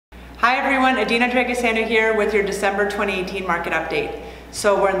Hi everyone, Adina Dragasanu here with your December 2018 market update.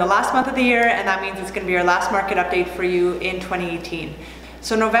 So we're in the last month of the year, and that means it's going to be our last market update for you in 2018.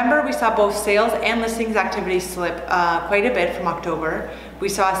 So November, we saw both sales and listings activity slip quite a bit from October. We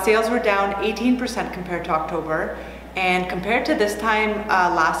saw sales were down 18% compared to October, and compared to this time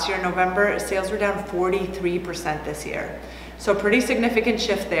last year, November, sales were down 43% this year. So pretty significant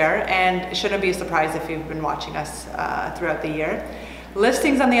shift there, and it shouldn't be a surprise if you've been watching us throughout the year.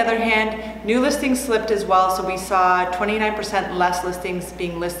 Listings, on the other hand, new listings slipped as well, so we saw 29% less listings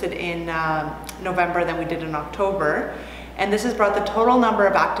being listed in November than we did in October. And this has brought the total number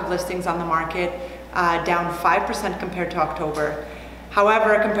of active listings on the market down 5% compared to October.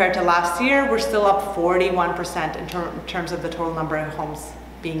 However, compared to last year, we're still up 41% in terms of the total number of homes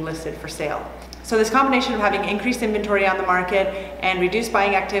being listed for sale. So this combination of having increased inventory on the market and reduced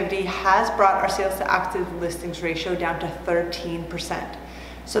buying activity has brought our sales to active listings ratio down to 13%.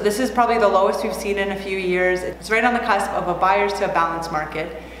 So this is probably the lowest we've seen in a few years. It's right on the cusp of a buyer's to a balanced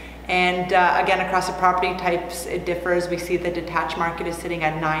market. And again, across the property types, it differs. We see the detached market is sitting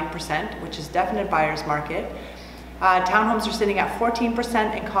at 9%, which is definite buyer's market. Townhomes are sitting at 14%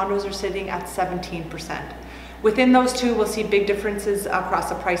 and condos are sitting at 17%. Within those two, we'll see big differences across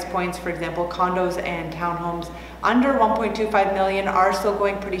the price points. For example, condos and townhomes under 1.25 million are still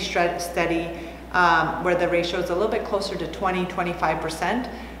going pretty steady, where the ratio is a little bit closer to 20-25%,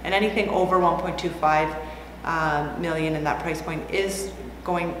 and anything over 1.25 million in that price point is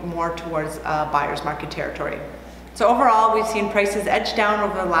going more towards buyer's market territory. So overall, we've seen prices edge down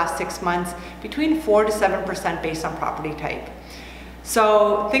over the last 6 months between 4 to 7% based on property type.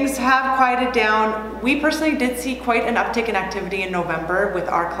 So things have quieted down. We personally did see quite an uptick in activity in November with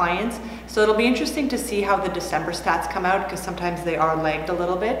our clients. So it'll be interesting to see how the December stats come out, because sometimes they are lagged a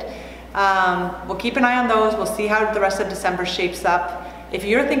little bit. We'll keep an eye on those. We'll see how the rest of December shapes up. If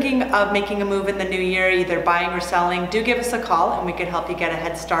you're thinking of making a move in the new year, either buying or selling, do give us a call and we can help you get a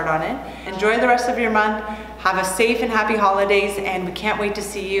head start on it. Enjoy the rest of your month. Have a safe and happy holidays, and we can't wait to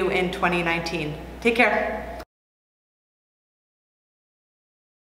see you in 2019. Take care.